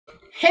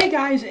Hey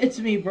guys, it's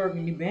me,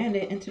 Burgundy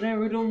Bandit, and today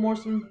we're doing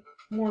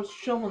more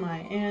Shovel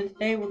Knight, and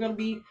today we're gonna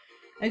be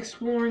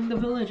exploring the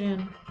village,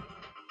 and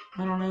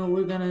I don't know,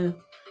 we're gonna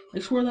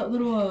explore that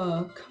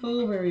little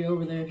cove area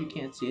over there if you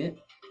can't see it.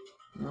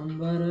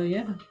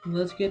 Yeah,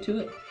 let's get to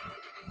it.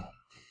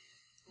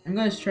 I'm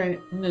gonna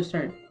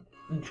start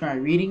and try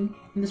reading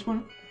in this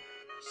one.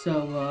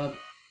 So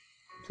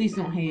please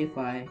don't hate if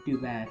I do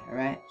bad,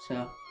 alright?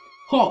 So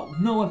halt!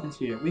 No weapons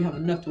here. We have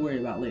enough to worry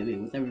about lately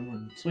with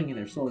everyone swinging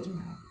their swords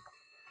around.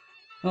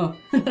 Oh,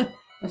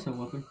 that's no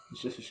weapon.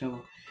 It's just a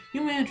shovel.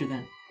 You may enter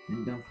then.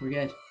 And don't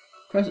forget,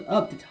 press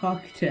up to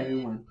talk to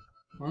everyone.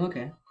 Well,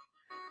 okay.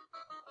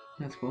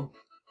 That's cool.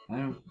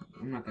 I'm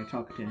not gonna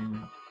talk to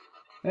anyone.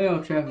 Hey,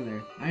 old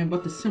traveler. I am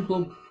but the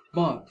simple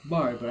bard,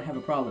 but I have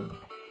a problem.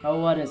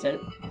 Oh, what is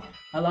it?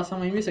 I lost all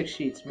my music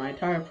sheets. My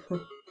entire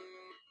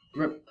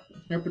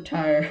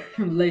repertoire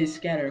lays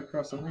scattered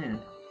across the land.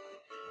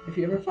 If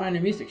you ever find a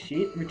music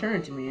sheet, return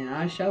it to me, and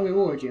I shall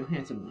reward you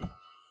handsomely.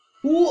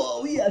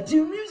 Whoa, yeah,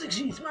 2 music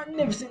sheets,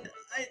 magnificent!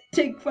 I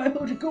take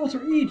 500 gold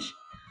for each!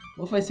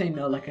 What if I say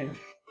no like a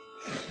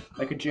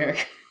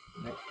jerk?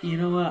 You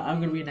know what, I'm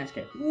gonna be a nice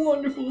guy.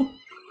 Wonderful!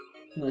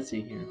 Let's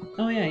see here.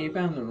 Oh yeah, you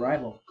found the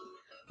rival.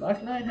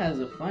 Black Knight has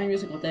a fine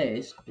musical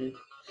taste.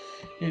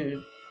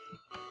 Should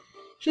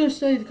have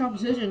studied the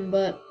composition,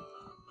 but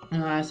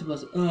I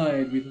suppose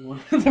I'd be the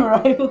one the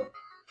rival.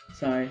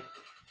 Sorry.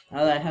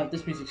 Now that I have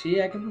this music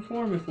sheet, I can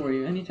perform it for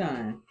you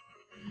anytime.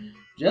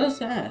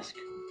 Just ask.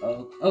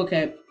 Oh,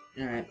 okay.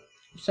 Alright.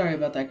 Sorry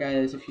about that,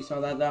 guys. If you saw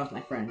that, that was my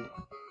friend.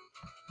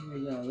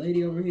 There's a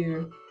lady over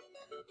here.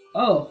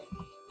 Oh,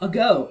 a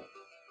goat.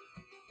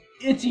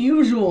 It's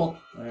usual.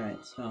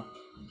 Alright, so.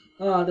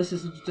 This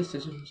is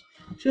decisions.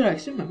 Should I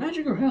accept my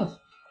magic or health?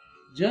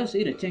 Just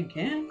eat a tin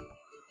can?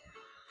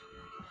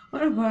 Why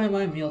don't I buy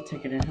my meal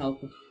ticket and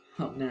help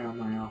narrow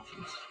my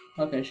options?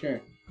 Okay,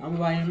 sure. I'm gonna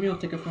buy a meal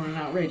ticket for an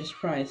outrageous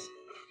price.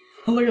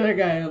 Look at that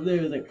guy up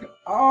there. He's like,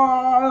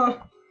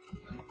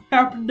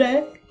 happy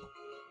day.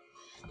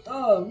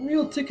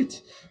 Meal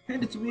ticket.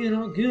 Hand it to me and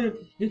I'll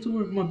get to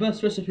work my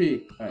best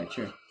recipe. Alright,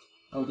 sure.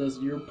 I'll does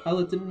your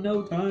palate in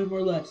no time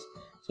or less.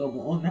 So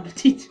bon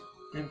appetit.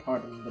 And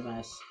pardon the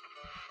mess.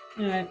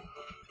 Alright.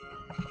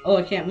 Oh,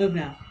 I can't move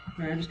now.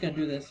 Alright, I'm just gonna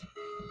do this.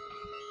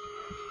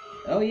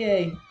 Oh,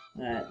 yay.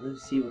 Alright,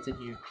 let's see what's in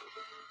here.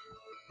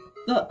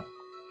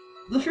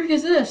 The frick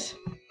is this?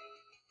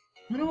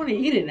 I don't want to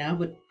eat it now,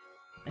 but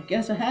I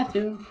guess I have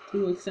to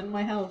extend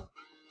my health.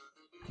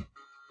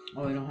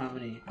 Oh, I don't have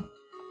any.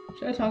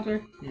 Should I talk to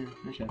her? Yeah,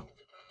 I should.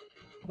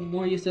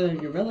 More use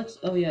of your relics?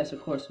 Oh yes,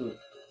 of course.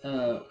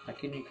 I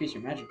can increase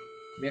your magic.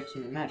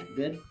 Maximum magic,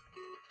 good.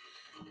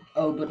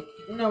 Oh, but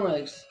no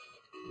relics.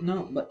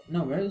 No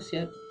relics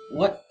yet.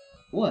 What?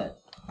 What?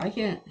 I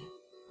can't.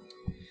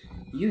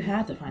 You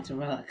have to find some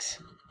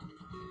relics.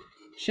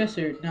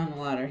 Chester down the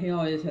ladder. He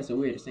always has the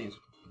weirdest things.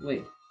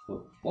 Wait,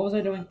 what was I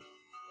doing?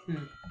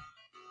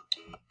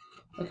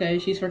 Okay,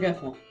 she's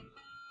forgetful.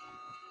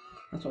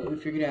 That's what we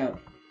figured out.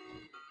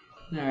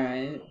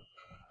 Alright.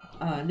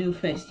 New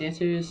face.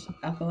 Dancers,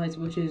 acolytes,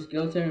 witches,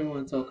 goats,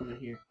 everyone's welcome in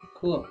here.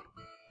 Cool.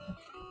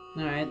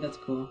 Alright, that's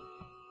cool.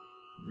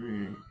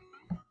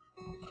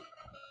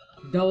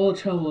 Double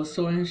trouble,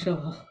 sword and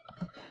shovel.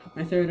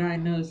 My third eye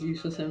knows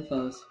useless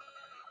infos.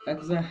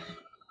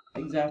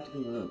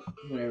 Exactly,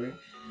 whatever.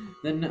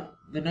 The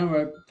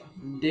number of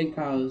dig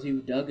piles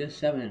you dug is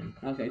 7.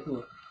 Okay,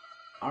 cool.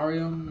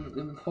 Arium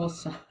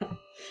Impulsa.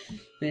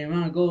 The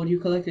amount of gold you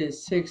collected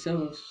is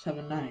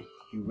 6079.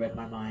 You read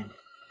my mind.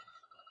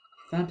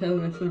 Santo,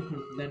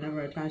 the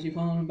number of times you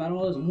fall in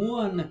battle is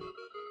 1.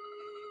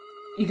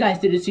 You guys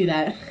didn't see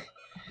that.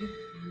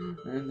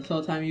 And the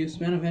total time you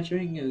spent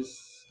adventuring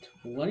is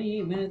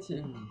 28 minutes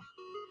and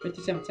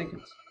 57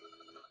 seconds.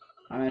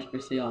 I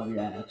magically see all of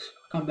your acts.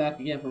 Come back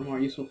again for more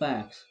useful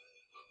facts.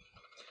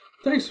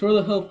 Thanks for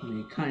the help,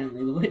 me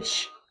kindly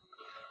witch.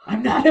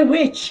 I'm not a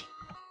witch.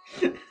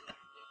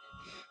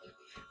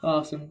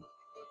 Awesome.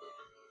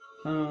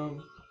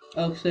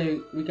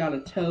 So we got a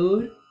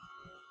toad,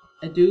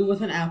 a dude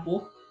with an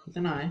apple, with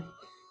an eye,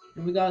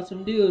 and we got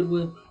some dude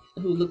who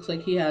looks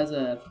like he has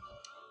a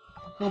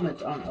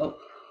helmet on. Oh,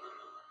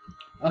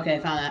 okay, I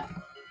found that.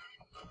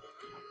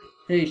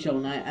 Hey,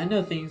 Shovel Knight, I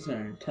know things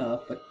are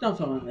tough, but don't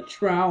throw in the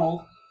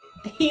trowel.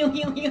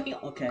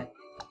 Okay,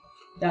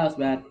 that was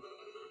bad.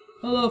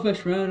 Hello, fish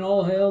friend.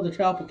 All hail the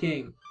TROUPLE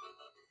King.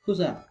 Who's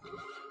that?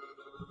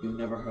 You've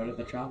never heard of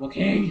the TROUPLE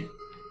King?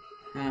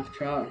 Half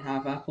trout and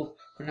half apple,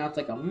 pronounced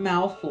like a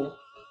mouthful.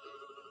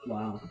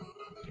 Wow.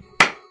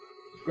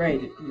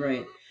 Great.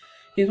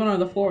 He's one of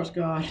the forest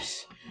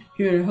gods.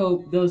 Here to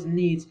help those in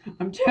needs.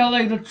 I'm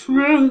telling the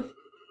truth.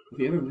 If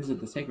you ever visit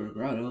the sacred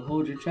grotto,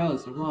 hold your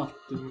chalice aloft,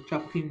 and the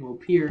TROUPLE King will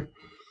appear.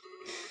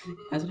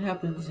 As it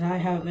happens, I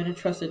have been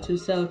entrusted to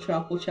sell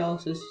TROUPLE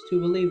chalices to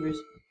believers.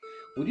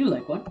 Would you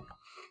like one?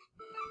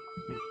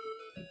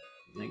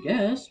 I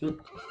guess, but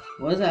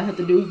what does that have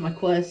to do with my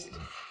quest?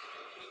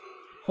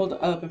 Hold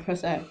it up and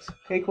press X.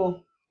 Okay,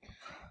 cool.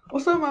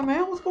 What's up, my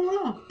man? What's going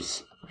on?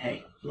 Psst.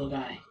 Hey, little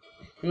guy.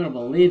 You're gonna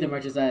believe the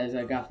merchandise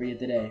I got for you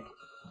today.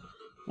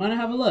 Wanna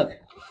have a look?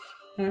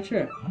 Not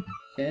sure.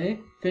 Okay,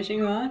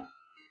 fishing rod,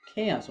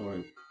 chaos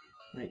orb.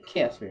 Right,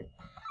 chaos sphere.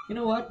 You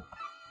know what?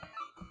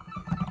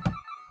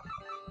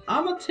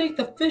 I'm gonna take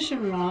the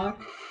fishing rod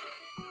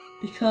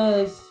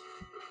because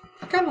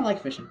I kind of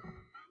like fishing.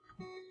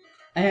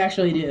 I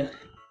actually do.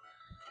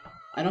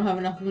 I don't have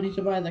enough money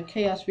to buy the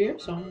chaos sphere,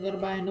 so I'm gonna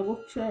buy a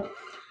noble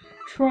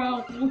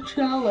TROUPLE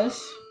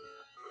chalice.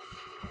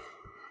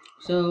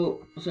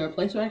 So, is there a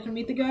place where I can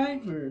meet the guy,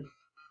 or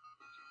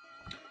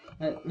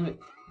let me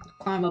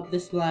climb up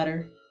this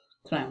ladder?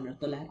 Climbing up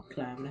the ladder.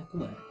 Climbing up the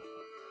ladder.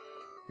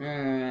 All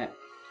right.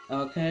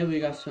 Okay, we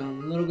got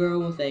some little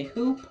girl with a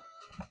hoop,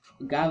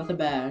 a guy with a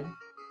bag.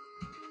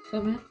 What's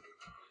up, man?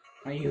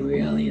 Are you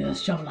really the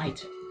shovel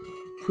knight?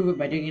 Prove it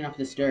by digging up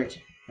this dirt.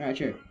 Alright,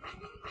 sure.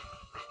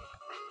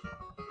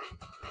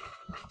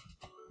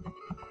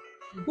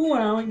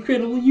 Wow,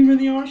 incredible. You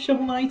really are a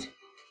shovel knight.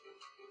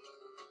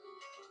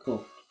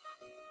 Cool.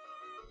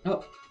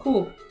 Oh,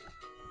 cool.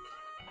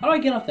 How do I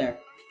get up there?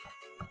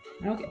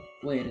 Okay,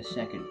 wait a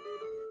second.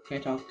 Can I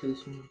talk to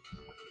this one?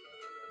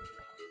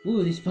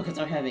 Ooh, these buckets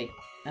are heavy.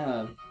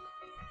 I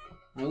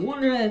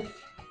wonder if...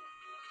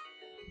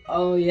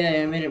 Oh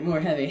yeah, I made it more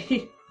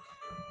heavy.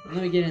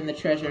 Let me get in the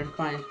treasure and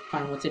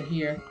find what's in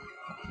here.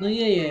 Oh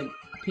yeah,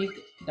 pink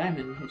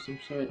diamond of some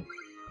sort.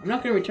 I'm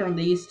not gonna return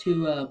these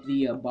to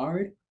the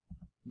bard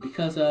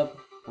because of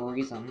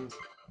reasons.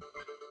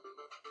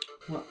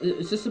 Well,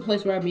 is this the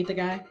place where I meet the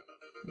guy?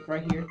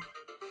 Right here.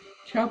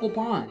 Chapel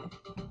Pond.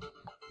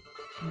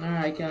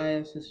 Alright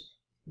guys,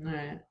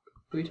 alright.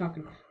 Who are you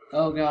talking?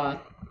 Oh god.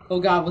 Oh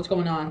god, what's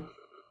going on?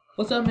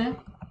 What's up, man?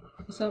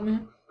 What's up,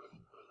 man?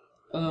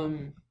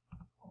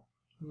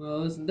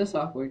 Well, isn't this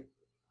awkward?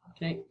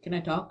 Can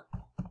I talk?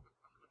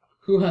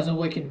 Who has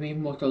awakened me,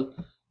 mortal?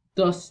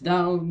 Dost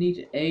thou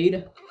need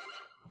aid?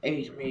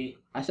 Aid me.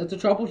 I set the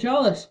TROUPLE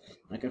chalice.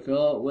 I can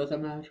fill it with a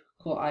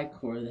magical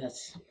ichor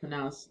that's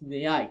pronounced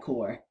the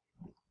ichor.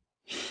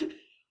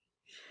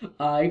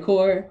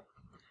 Ichor?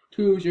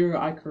 Choose your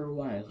ichor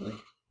wisely.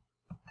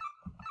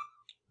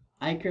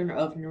 Ichor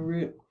of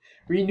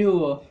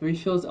renewal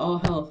refills all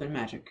health and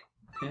magic.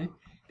 Okay?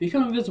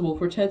 Become invisible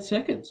for 10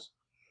 seconds.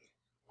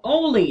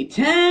 Only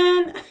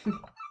 10?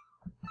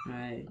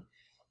 Alright.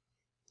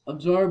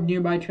 Absorb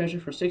nearby treasure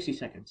for 60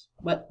 seconds.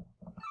 But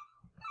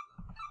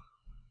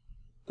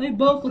they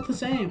both look the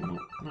same. Well,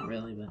 not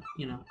really, but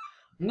you know.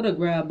 I'm gonna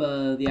grab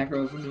the ichor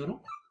of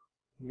noodle.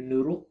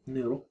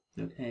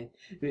 Okay.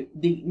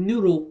 The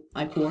noodle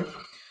ichor.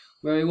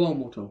 Very well,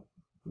 mortal.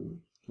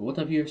 What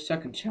of your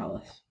second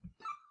chalice?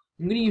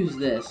 I'm gonna use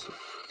this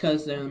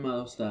because they're the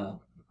most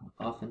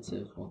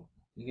offensive. Well,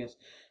 I guess.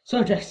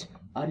 Subjects,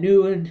 a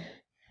new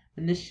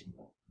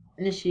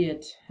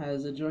initiate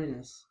has joined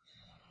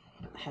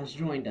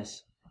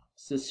us.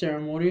 The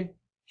ceremony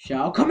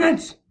shall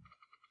commence.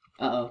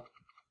 Uh-oh.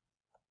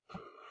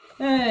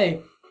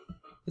 Hey!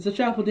 It's a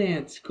chapel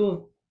dance.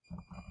 Cool.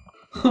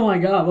 Oh my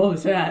god, what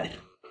was that?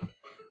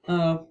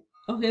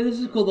 Okay, this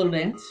is a cool little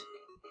dance.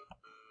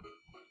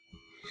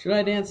 Should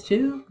I dance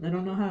too? I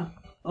don't know how.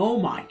 Oh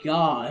my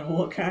god,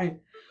 what kind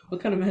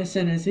of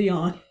medicine is he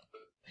on?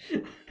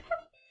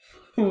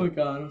 Oh my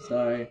god, I'm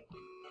sorry.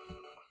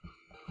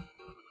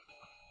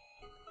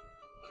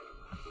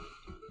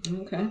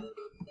 Okay.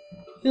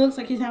 He looks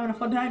like he's having a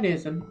fun time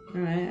dancing.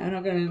 Alright, I'm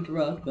not gonna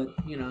interrupt, but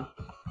you know.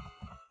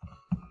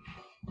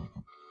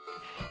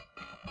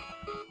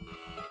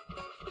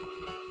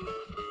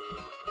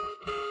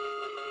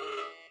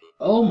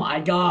 Oh my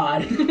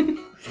god!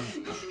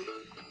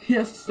 He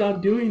has to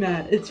stop doing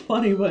that. It's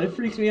funny, but it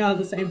freaks me out at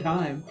the same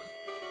time.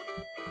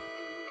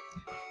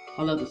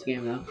 I love this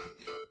game though.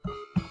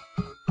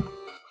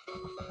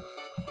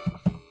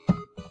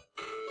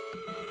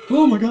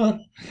 Oh my god!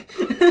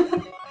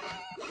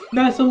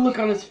 That's the look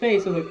on his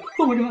face. I'm like,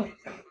 oh my god!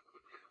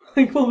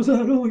 Like, what was that?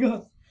 Oh my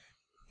god!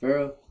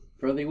 Fare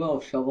thee well,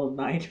 shovel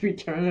knight.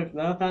 Return if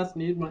thou hast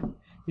need my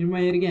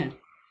aid again.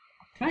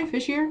 Can I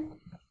fish here?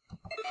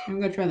 I'm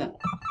gonna try that.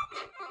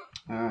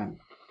 Alright.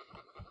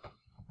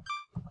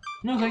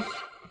 No thanks.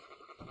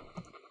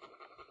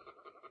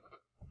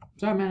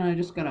 Sorry man, I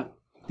just gotta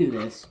do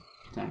this.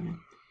 Sorry man.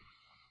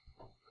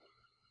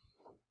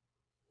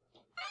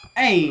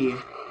 Hey!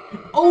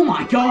 Oh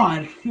my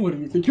god! What do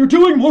you think you're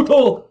doing,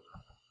 mortal?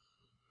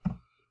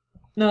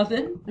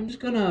 Nothing. I'm just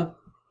gonna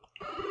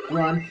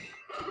run.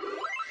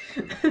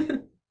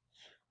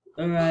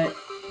 Alright.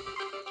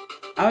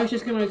 I was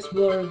just gonna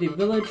explore the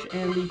village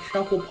and the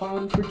TROUPLE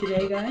pond for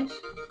today, guys.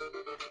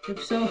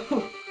 If so,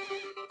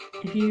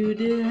 if you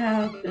did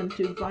happen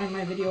to find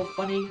my video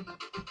funny,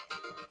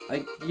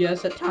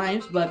 yes at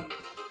times, but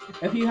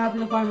if you happen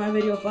to find my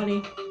video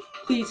funny,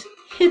 please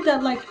hit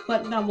that like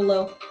button down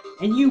below,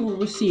 and you will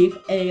receive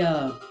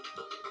you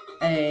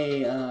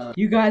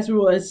guys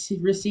will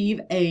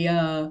receive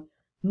a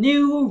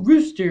new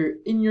rooster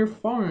in your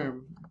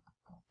farm.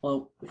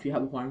 Well, if you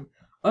have a farm.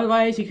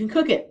 Otherwise, you can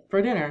cook it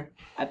for dinner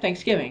at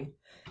Thanksgiving.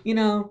 You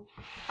know,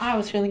 I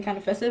was feeling kind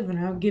of festive, and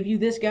I'll give you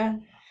this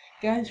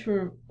guys,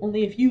 for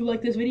only if you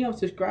like this video,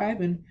 subscribe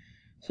and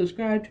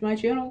subscribe to my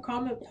channel,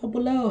 comment down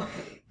below.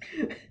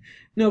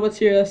 No, but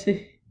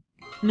seriously,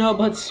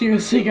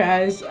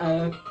 guys,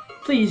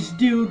 please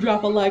do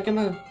drop a like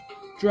and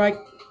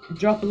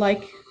drop a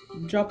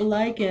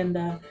like and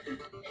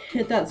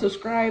hit that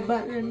subscribe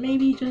button, and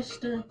maybe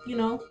just you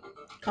know,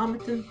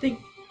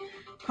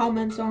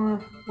 comments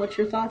on what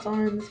your thoughts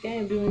are in this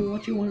game, doing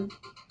what you want,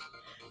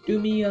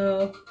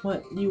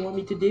 what you want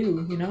me to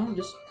do, you know,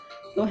 just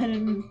go ahead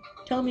and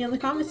tell me in the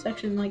comment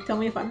section, like, tell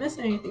me if I missed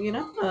anything, you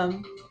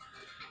know.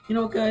 You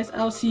know what, guys,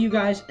 I'll see you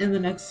guys in the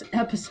next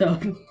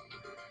episode.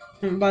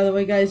 And by the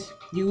way, guys,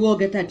 you will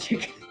get that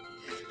chicken.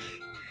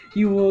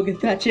 You will get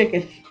that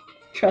chicken.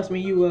 Trust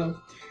me, you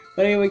will.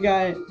 But anyways,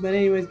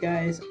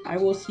 guys, I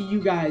will see you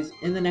guys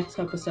in the next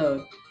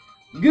episode.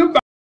 Goodbye.